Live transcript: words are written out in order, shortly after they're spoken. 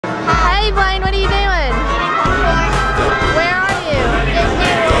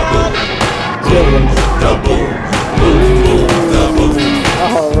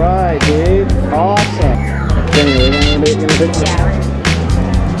It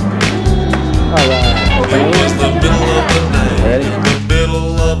was the middle of the night, in the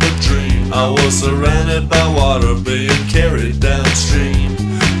middle of a dream. I was surrounded by water being carried downstream.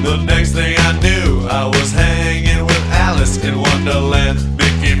 The next thing I knew, I was hanging with Alice in Wonderland.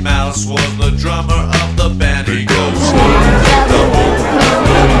 Mickey Mouse was the drummer of the band. He goes boom, da boom,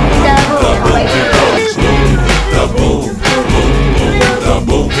 da boom, he goes boom, da boom, boom, boom, da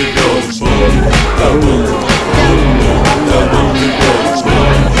boom, he goes boom, da boom, da boom, he goes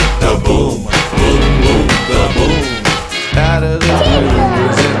boom, da boom, boom, boom, da boom. Out of the blue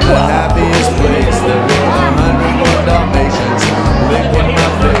was in the happiest place. There were 101 Dalmatians licking my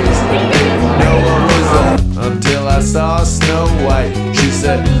face, but they didn't know what was up until I saw Snow White. She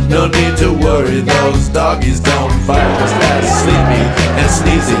said, no need to worry, those doggies don't bite. Just as sleepy and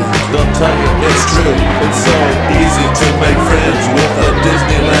sneezy, they'll tell you it's true. It's so easy to make friends with a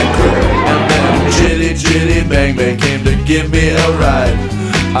Disneyland crew. And then Chitty Chitty Bang Bang came to give me a ride.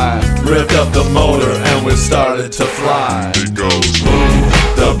 I revved up the motor and we started to fly. It goes boom,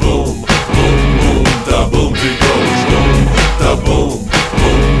 da boom, boom, boom, da boom. It goes boom, da boom,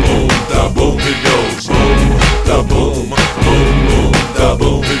 boom, boom, da boom. It goes boom, da boom, boom, boom, da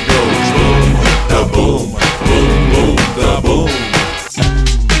boom. It goes boom, da boom, boom, boom, da boom.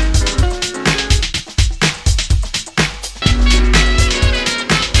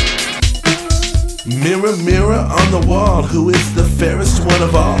 Mirror, mirror on the wall, who is the fairest one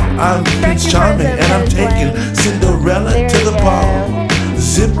of all? I'm Prince Charming and I'm taking Cinderella to the ball.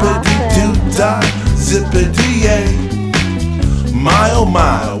 Zippity-doo-dah, zippity-yay. My oh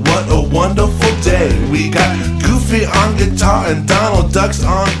my, what a wonderful day. We got Goofy on guitar and Donald Ducks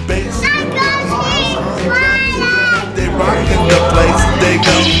on bass. They rockin' the place, they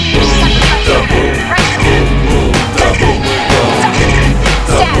go boom, da boom, boom, boom, da boom, we go boom,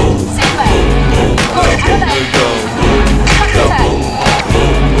 da boom, boom, boom, da boom.